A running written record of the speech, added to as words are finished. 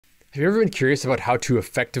Have you ever been curious about how to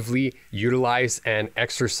effectively utilize and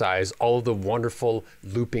exercise all of the wonderful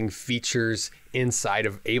looping features inside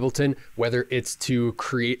of Ableton, whether it's to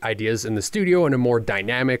create ideas in the studio in a more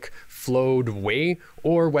dynamic, flowed way,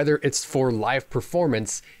 or whether it's for live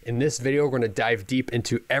performance? In this video, we're going to dive deep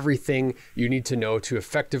into everything you need to know to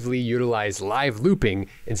effectively utilize live looping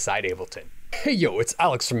inside Ableton. Hey yo, it's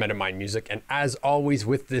Alex from Metamind Music, and as always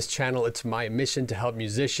with this channel, it's my mission to help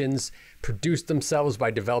musicians produce themselves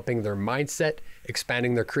by developing their mindset,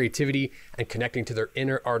 expanding their creativity, and connecting to their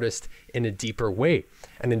inner artist in a deeper way.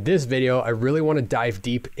 And in this video, I really want to dive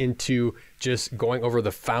deep into just going over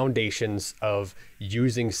the foundations of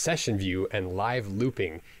using session view and live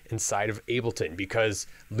looping inside of Ableton, because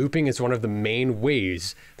looping is one of the main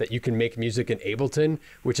ways that you can make music in Ableton,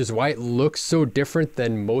 which is why it looks so different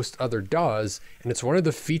than most other DAWs. And it's one of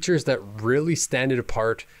the features that really stand it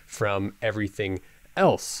apart from everything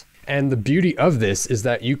else. And the beauty of this is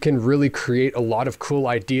that you can really create a lot of cool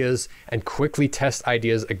ideas and quickly test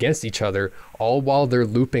ideas against each other, all while they're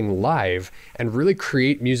looping live, and really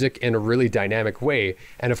create music in a really dynamic way.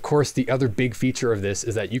 And of course, the other big feature of this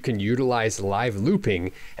is that you can utilize live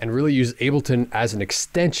looping and really use Ableton as an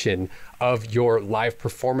extension of your live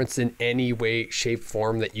performance in any way, shape,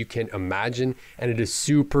 form that you can imagine. And it is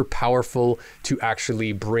super powerful to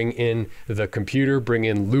actually bring in the computer, bring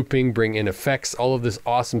in looping, bring in effects, all of this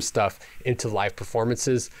awesome stuff into live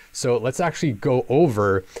performances. So let's actually go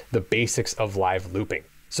over the basics of live looping.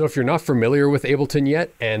 So if you're not familiar with Ableton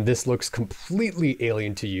yet, and this looks completely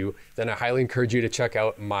alien to you, then I highly encourage you to check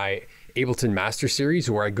out my Ableton Master Series,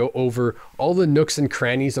 where I go over all the nooks and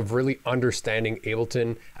crannies of really understanding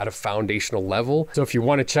Ableton at a foundational level. So if you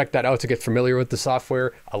want to check that out to get familiar with the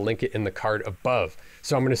software, I'll link it in the card above.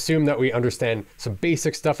 So I'm going to assume that we understand some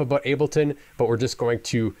basic stuff about Ableton, but we're just going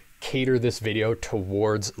to cater this video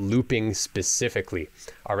towards looping specifically.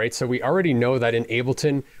 All right, so we already know that in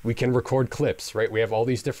Ableton, we can record clips, right? We have all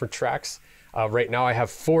these different tracks. Right now I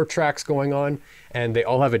have 4 tracks going on, and they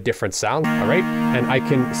all have a different sound, all right? And I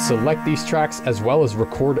can select these tracks as well as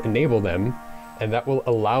record enable them, and that will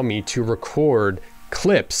allow me to record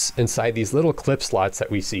clips inside these little clip slots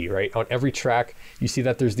that we see, right? On every track, you see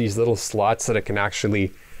that there's these little slots that I can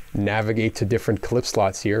actually navigate to different clip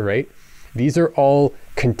slots here, right? These are all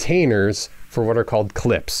containers for what are called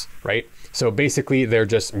clips, right? So basically they're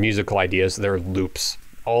just musical ideas, they're loops,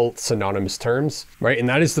 all synonymous terms, right? And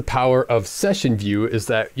that is the power of session view, is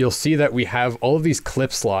that you'll see that we have all of these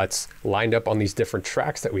clip slots lined up on these different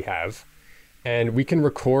tracks that we have, and we can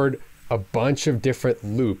record a bunch of different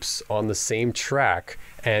loops on the same track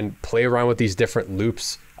and play around with these different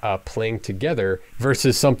loops playing together,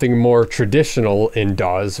 versus something more traditional in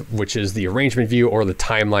DAWs, which is the arrangement view or the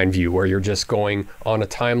timeline view, where you're just going on a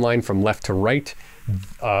timeline from left to right.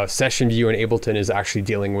 Session view in Ableton is actually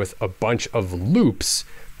dealing with a bunch of loops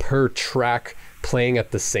per track playing at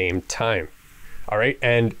the same time. All right,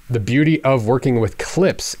 and the beauty of working with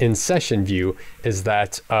clips in session view is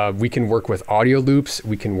that we can work with audio loops,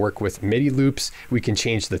 we can work with MIDI loops, we can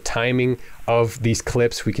change the timing of these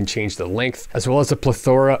clips, we can change the length, as well as a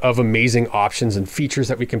plethora of amazing options and features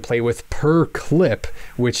that we can play with per clip,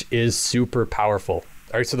 which is super powerful.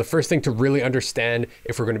 All right, so the first thing to really understand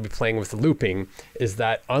if we're going to be playing with looping is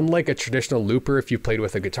that, unlike a traditional looper, if you played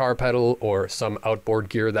with a guitar pedal or some outboard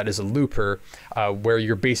gear that is a looper, where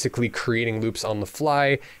you're basically creating loops on the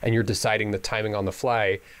fly and you're deciding the timing on the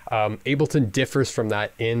fly, Ableton differs from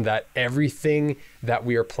that in that everything that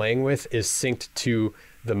we are playing with is synced to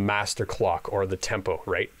the master clock or the tempo,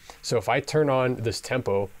 right? So if I turn on this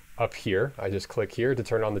tempo up here, I just click here to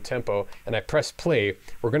turn on the tempo and I press play,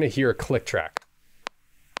 we're going to hear a click track.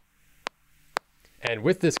 And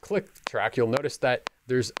with this click track, you'll notice that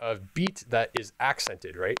there's a beat that is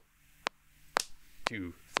accented, right?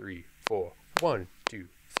 2, 3, 4, 1, 2,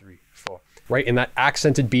 3, 4. Right, and that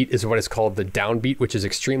accented beat is what is called the downbeat, which is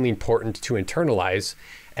extremely important to internalize.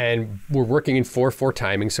 And we're working in 4/4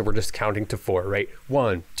 timing, so we're just counting to 4, right?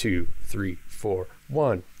 1, 2, 3, 4,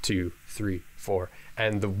 1, 2, 3, 4.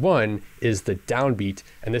 And the 1 is the downbeat,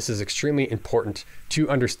 and this is extremely important to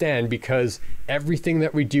understand, because everything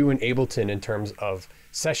that we do in Ableton in terms of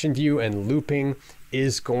session view and looping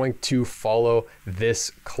is going to follow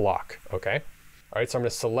this clock, okay? All right, so I'm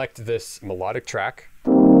gonna select this melodic track.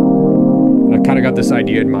 And I kind of got this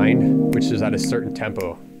idea in mind, which is at a certain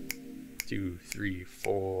tempo. 2, 3,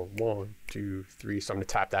 4, 1, 2, 3. So I'm gonna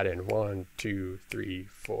tap that in. 1, 2, 3,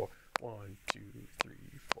 4, 1, 2, 3,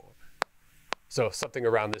 4. So something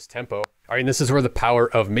around this tempo. All right, and this is where the power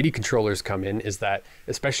of MIDI controllers come in, is that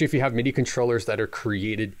especially if you have MIDI controllers that are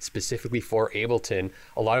created specifically for Ableton,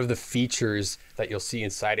 a lot of the features that you'll see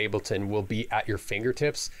inside Ableton will be at your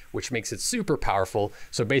fingertips, which makes it super powerful.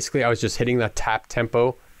 So basically I was just hitting that tap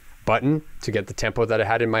tempo button to get the tempo that I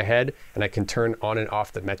had in my head, and I can turn on and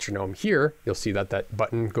off the metronome here. You'll see that that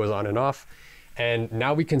button goes on and off. And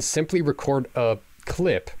now we can simply record a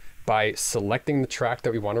clip by selecting the track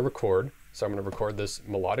that we want to record. So I'm going to record this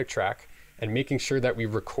melodic track and making sure that we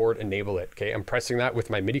record enable it. Okay, I'm pressing that with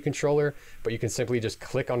my MIDI controller, but you can simply just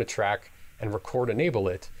click on a track and record enable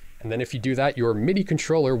it. And then if you do that, your MIDI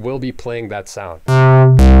controller will be playing that sound.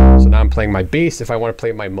 So now I'm playing my bass. If I want to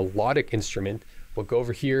play my melodic instrument, we'll go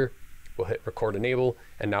over here, we'll hit record enable,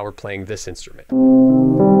 and now we're playing this instrument.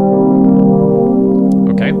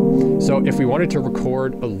 Okay, so if we wanted to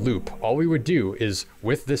record a loop, all we would do is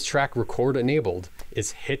with this track record enabled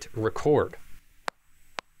is hit record.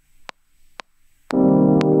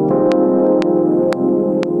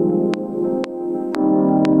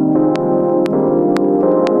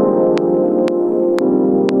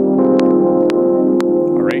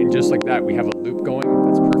 Just like that, we have a loop going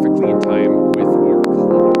that's perfectly in time with our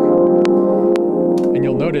clock. And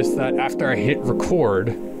you'll notice that after I hit record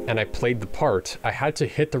and I played the part, I had to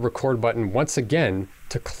hit the record button once again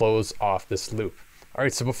to close off this loop. All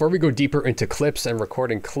right, so before we go deeper into clips and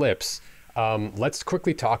recording clips, let's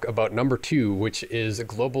quickly talk about number 2, which is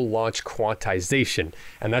global launch quantization.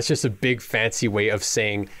 And that's just a big fancy way of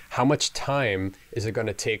saying how much time is it going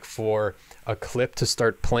to take for a clip to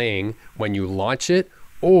start playing when you launch it,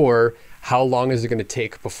 or how long is it going to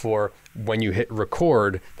take before when you hit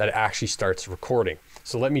record that it actually starts recording.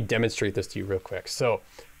 So let me demonstrate this to you real quick. So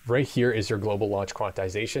right here is your global launch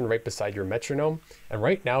quantization right beside your metronome. And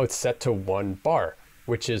right now it's set to 1 bar,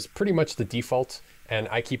 which is pretty much the default. And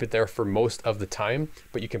I keep it there for most of the time,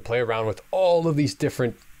 but you can play around with all of these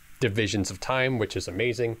different divisions of time, which is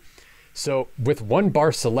amazing. So with 1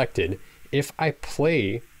 bar selected, if I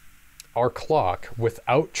play our clock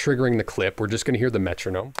without triggering the clip, we're just going to hear the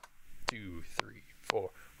metronome 2 3 4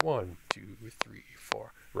 1 2 3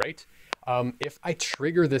 4, right? If I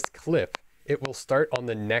trigger this clip, it will start on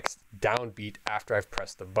the next downbeat after I've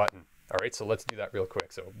pressed the button. All right, so let's do that real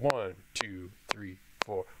quick. So 1 2 3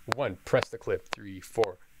 4 1, press the clip 3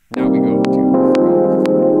 4. Now we go 2 3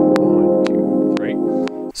 4 1 2, right?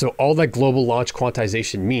 So all that global launch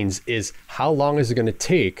quantization means is how long is it going to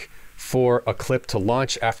take for a clip to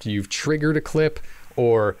launch after you've triggered a clip,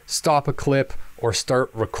 or stop a clip, or start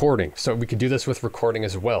recording. So we could do this with recording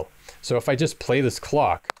as well. So if I just play this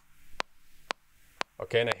clock,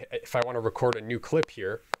 okay, and if I want to record a new clip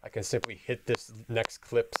here, I can simply hit this next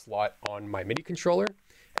clip slot on my MIDI controller.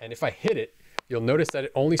 And if I hit it, you'll notice that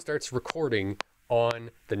it only starts recording on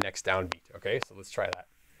the next downbeat. Okay, so let's try that.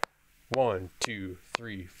 1 2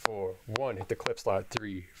 3 4 1, hit the clip slot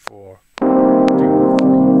 3 4 2 3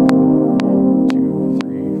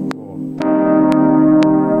 4.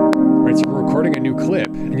 Right, so we're recording a new clip,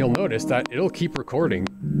 and you'll notice that it'll keep recording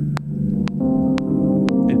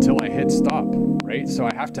until I hit stop, right? So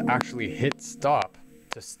I have to actually hit stop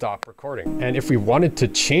to stop recording. And if we wanted to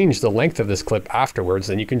change the length of this clip afterwards,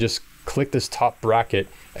 then you can just click this top bracket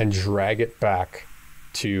and drag it back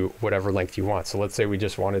to whatever length you want. So let's say we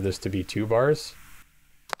just wanted this to be 2 bars.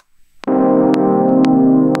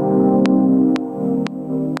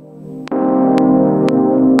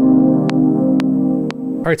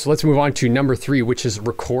 All right, so let's move on to number 3, which is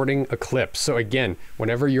recording a clip. So again,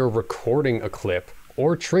 whenever you're recording a clip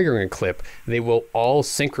or triggering a clip, they will all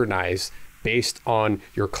synchronize based on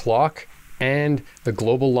your clock and the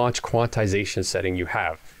global launch quantization setting you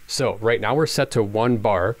have. So right now we're set to 1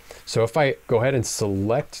 bar. So if I go ahead and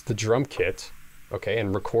select the drum kit, okay,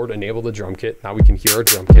 and record, enable the drum kit, now we can hear our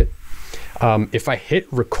drum kit. If I hit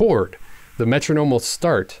record, the metronome will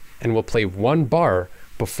start and we'll play 1 bar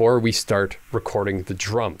before we start recording the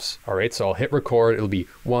drums. All right, so I'll hit record, it'll be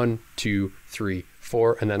 1 2 3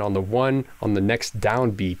 4, and then on the 1, on the next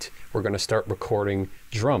downbeat, we're gonna start recording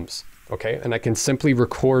drums. Okay, and I can simply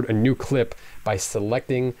record a new clip by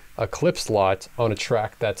selecting a clip slot on a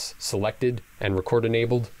track that's selected and record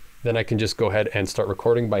enabled. Then I can just go ahead and start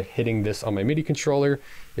recording by hitting this on my MIDI controller.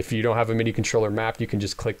 If you don't have a MIDI controller mapped, you can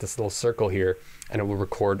just click this little circle here and it will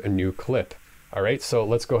record a new clip. All right, so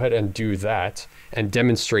let's go ahead and do that and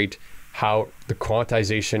demonstrate how the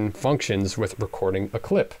quantization functions with recording a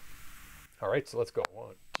clip. All right, so let's go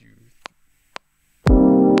 1 2 3.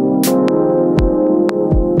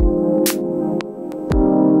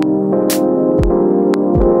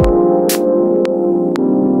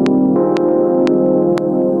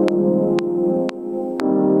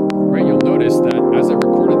 Right, you'll notice that as I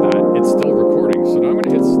recorded that, it still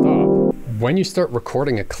when you start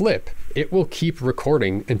recording a clip, it will keep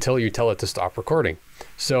recording until you tell it to stop recording.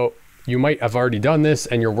 So you might have already done this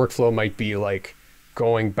and your workflow might be like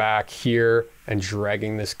going back here and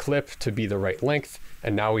dragging this clip to be the right length.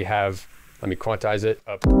 And now we have, let me quantize it,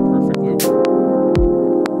 a perfect loop.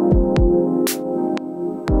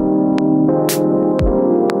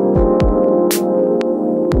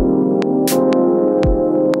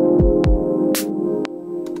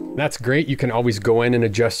 That's great. You can always go in and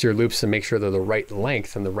adjust your loops and make sure they're the right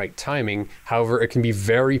length and the right timing. However, it can be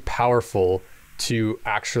very powerful to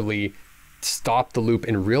actually stop the loop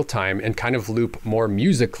in real time and kind of loop more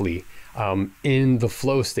musically in the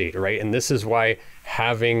flow state, right? And this is why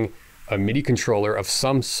having a MIDI controller of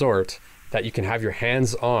some sort that you can have your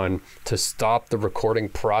hands on to stop the recording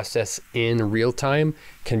process in real time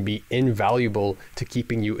can be invaluable to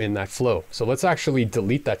keeping you in that flow. So let's actually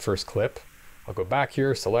delete that first clip. I'll go back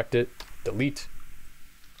here, select it, delete.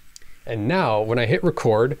 And now when I hit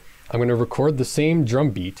record, I'm going to record the same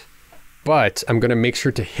drum beat, but I'm going to make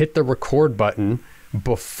sure to hit the record button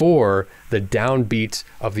before the downbeat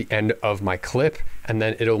of the end of my clip, and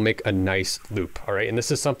then it'll make a nice loop. All right. And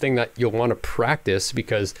this is something that you'll want to practice,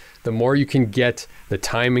 because the more you can get the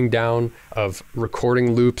timing down of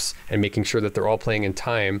recording loops and making sure that they're all playing in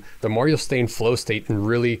time, the more you'll stay in flow state and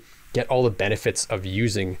really get all the benefits of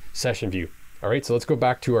using Session View. All right, so let's go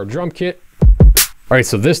back to our drum kit. All right,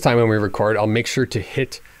 so this time when we record, I'll make sure to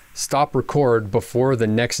hit stop record before the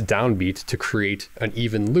next downbeat to create an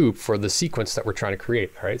even loop for the sequence that we're trying to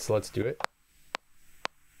create. All right, so let's do it.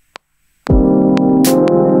 Hit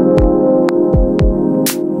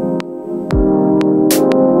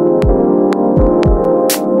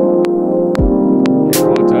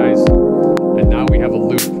quantize, and now we have a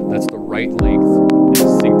loop that's the right length and is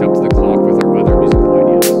synced up to the clock with our other musical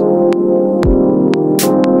ideas.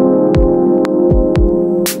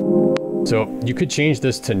 So you could change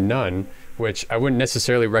this to none, which I wouldn't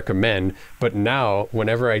necessarily recommend, but now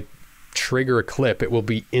whenever I trigger a clip, it will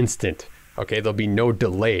be instant. Okay, there'll be no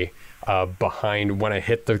delay behind when I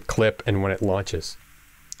hit the clip and when it launches.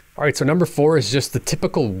 All right, so number 4 is just the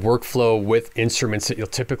typical workflow with instruments that you'll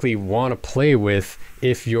typically want to play with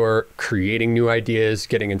if you're creating new ideas,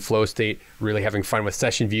 getting in flow state, really having fun with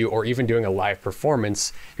Session View, or even doing a live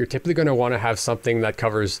performance. You're typically going to want to have something that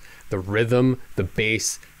covers the rhythm, the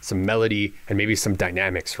bass, some melody, and maybe some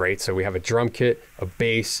dynamics, right? So we have a drum kit, a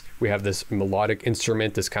bass, we have this melodic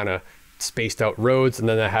instrument, this kind of spaced out Rhodes, and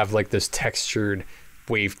then I have like this textured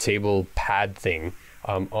wavetable pad thing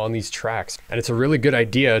on these tracks. And it's a really good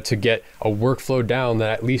idea to get a workflow down that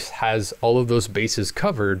at least has all of those bases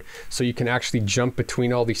covered, so you can actually jump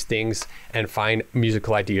between all these things and find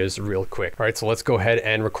musical ideas real quick. All right, so let's go ahead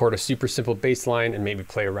and record a super simple bass line and maybe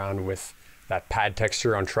play around with that pad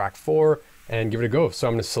texture on track 4 and give it a go. So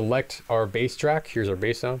I'm going to select our bass track. Here's our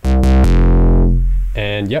bass sound.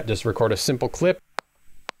 And yeah, just record a simple clip.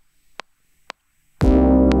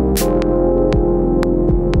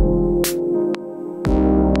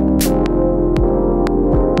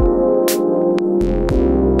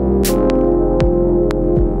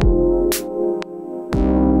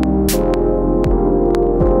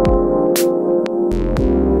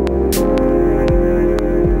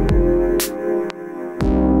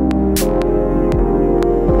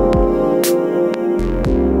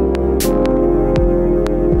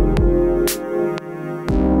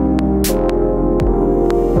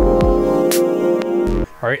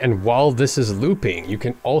 All right, and while this is looping, you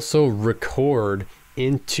can also record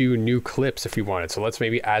into new clips if you wanted. So let's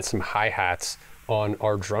maybe add some hi-hats on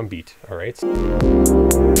our drum beat, all right?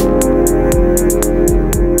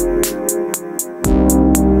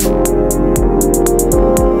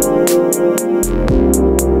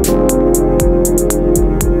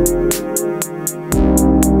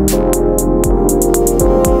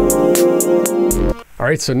 All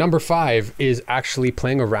right, so number 5 is actually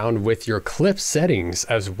playing around with your clip settings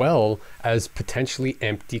as well as potentially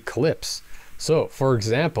empty clips. So for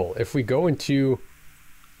example, if we go into,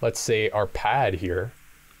 let's say, our pad here,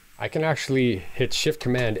 I can actually hit Shift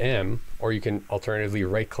Command M, or you can alternatively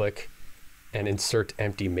right click and insert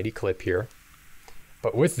empty MIDI clip here.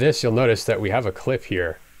 But with this, you'll notice that we have a clip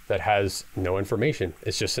here that has no information.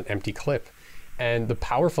 It's just an empty clip. And the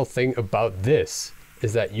powerful thing about this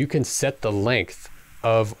is that you can set the length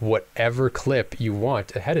of whatever clip you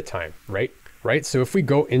want ahead of time, right? So if we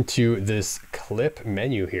go into this clip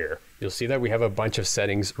menu here, you'll see that we have a bunch of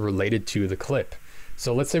settings related to the clip.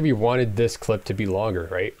 So let's say we wanted this clip to be longer,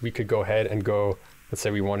 right? We could go ahead and go, let's say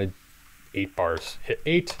we wanted 8 bars, hit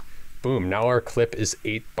 8, boom, now our clip is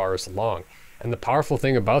 8 bars long. And the powerful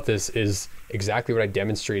thing about this is exactly what I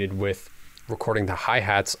demonstrated with recording the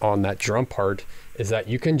hi-hats on that drum part is that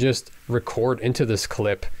you can just record into this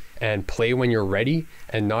clip and play when you're ready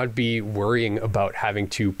and not be worrying about having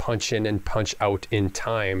to punch in and punch out in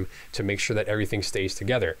time to make sure that everything stays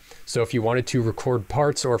together. So if you wanted to record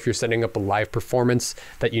parts, or if you're setting up a live performance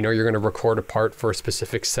that you know you're going to record a part for a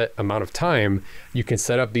specific set amount of time, you can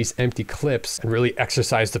set up these empty clips and really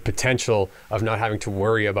exercise the potential of not having to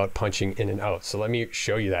worry about punching in and out. So let me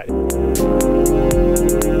show you that.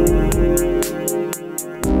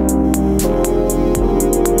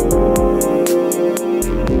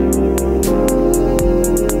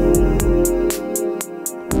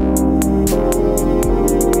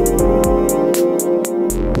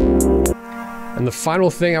 And the final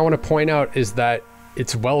thing I want to point out is that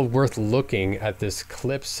it's well worth looking at this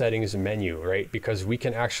clip settings menu, right? Because we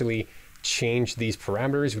can actually change these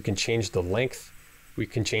parameters. We can change the length. We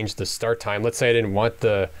can change the start time. Let's say I didn't want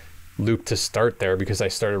the loop to start there because I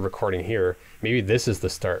started recording here. Maybe this is the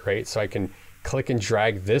start, right? So I can click and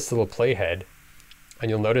drag this little playhead, and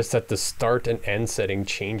you'll notice that the start and end setting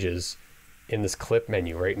changes in this clip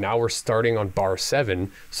menu. Right now we're starting on bar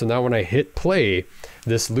 7. So now when I hit play,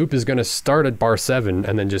 this loop is going to start at bar 7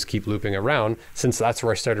 and then just keep looping around, since that's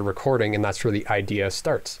where I started recording and that's where the idea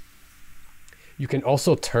starts. You can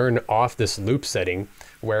also turn off this loop setting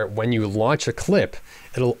where when you launch a clip,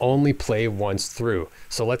 it'll only play once through.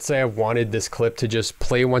 So let's say I wanted this clip to just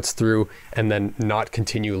play once through and then not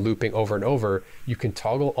continue looping over and over. You can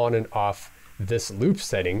toggle on and off this loop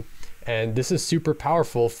setting. And this is super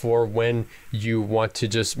powerful for when you want to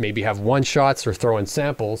just maybe have one shots or throw in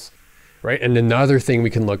samples, right? And another thing we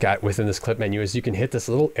can look at within this clip menu is you can hit this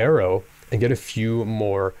little arrow and get a few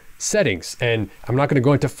more settings. And I'm not going to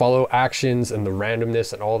go into follow actions and the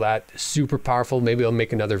randomness and all that. Super powerful. Maybe I'll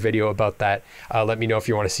make another video about that. Let me know if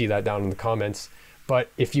you want to see that down in the comments. But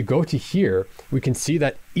if you go to here, we can see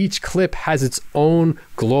that each clip has its own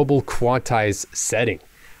global quantize setting.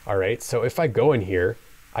 All right. So if I go in here,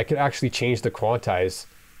 I could actually change the quantize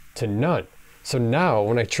to none. So now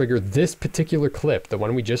when I trigger this particular clip, the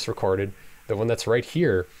one we just recorded, the one that's right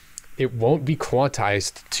here, it won't be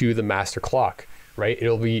quantized to the master clock, right?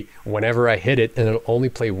 It'll be whenever I hit it, and it'll only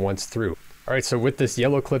play once through. All right, so with this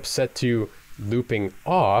yellow clip set to looping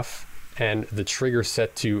off and the trigger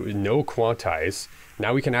set to no quantize,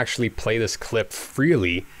 now we can actually play this clip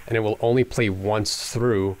freely, and it will only play once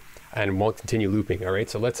through and won't continue looping. All right,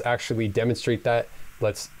 so let's actually demonstrate that.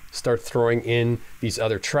 Let's start throwing in these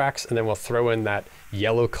other tracks, and then we'll throw in that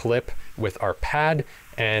yellow clip with our pad,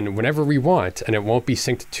 and whenever we want, and it won't be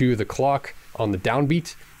synced to the clock on the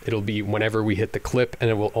downbeat, it'll be whenever we hit the clip, and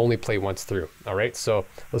it will only play once through. All right, so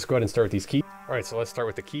let's go ahead and start with these keys. All right, so let's start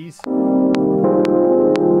with the keys.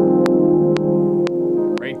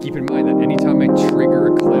 Right, keep in mind that anytime I trigger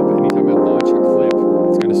a clip, anytime I launch a clip,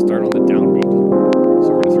 it's gonna start on the downbeat. So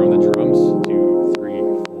we're gonna throw in the drums, 2, 3,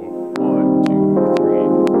 4, 1, 2, 3,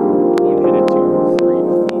 1, hit it, 2, 3,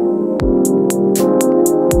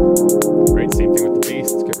 4. Right, same thing with the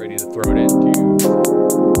bass. Let's get ready to throw it in. 2, 2,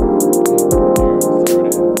 throw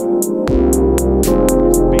it in.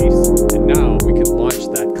 There's the bass. And now we can launch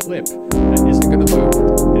that clip that isn't gonna loop,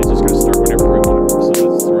 and it's just gonna start whenever we want. So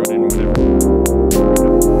let's throw it in whenever.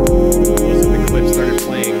 So the clip started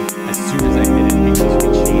playing as soon as I hit it because we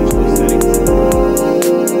changed those settings.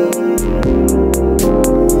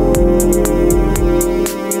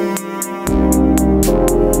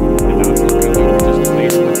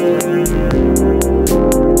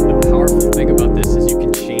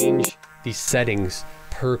 These settings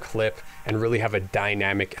per clip and really have a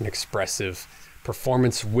dynamic and expressive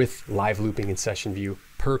performance with live looping and session view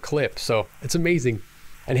per clip. So it's amazing.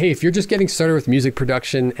 And hey, if you're just getting started with music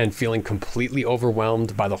production and feeling completely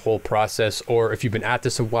overwhelmed by the whole process, or if you've been at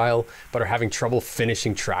this a while but are having trouble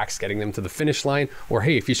finishing tracks, getting them to the finish line, or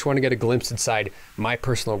hey, if you just want to get a glimpse inside my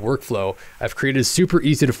personal workflow, I've created a super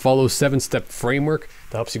easy to follow 7-step framework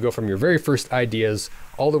that helps you go from your very first ideas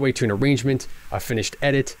all the way to an arrangement, a finished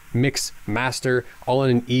edit, mix, master, all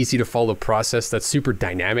in an easy to follow process that's super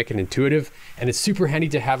dynamic and intuitive. And it's super handy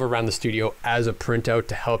to have around the studio as a printout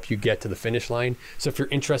to help you get to the finish line. So if you're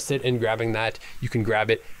interested in grabbing that, you can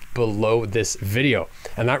grab it below this video.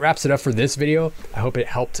 And that wraps it up for this video. I hope it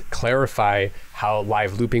helped clarify how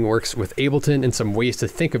live looping works with Ableton and some ways to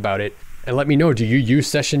think about it. And let me know, do you use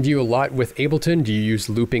Session View a lot with Ableton? Do you use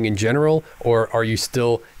looping in general? Or are you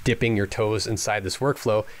still dipping your toes inside this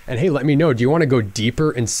workflow? And hey, let me know, do you want to go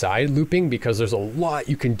deeper inside looping? Because there's a lot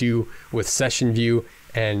you can do with Session View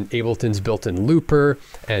and Ableton's built-in looper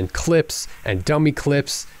and clips and dummy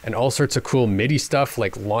clips and all sorts of cool MIDI stuff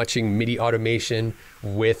like launching MIDI automation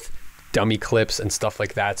with dummy clips and stuff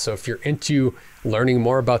like that. So if you're into learning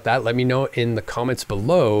more about that, let me know in the comments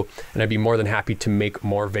below, and I'd be more than happy to make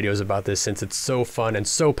more videos about this since it's so fun and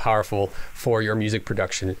so powerful for your music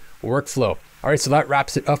production workflow. All right, so that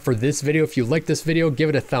wraps it up for this video. If you like this video, give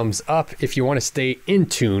it a thumbs up. If you want to stay in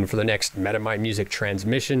tune for the next MetaMind Music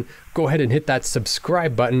transmission, go ahead and hit that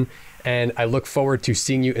subscribe button, and I look forward to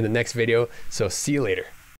seeing you in the next video. So see you later.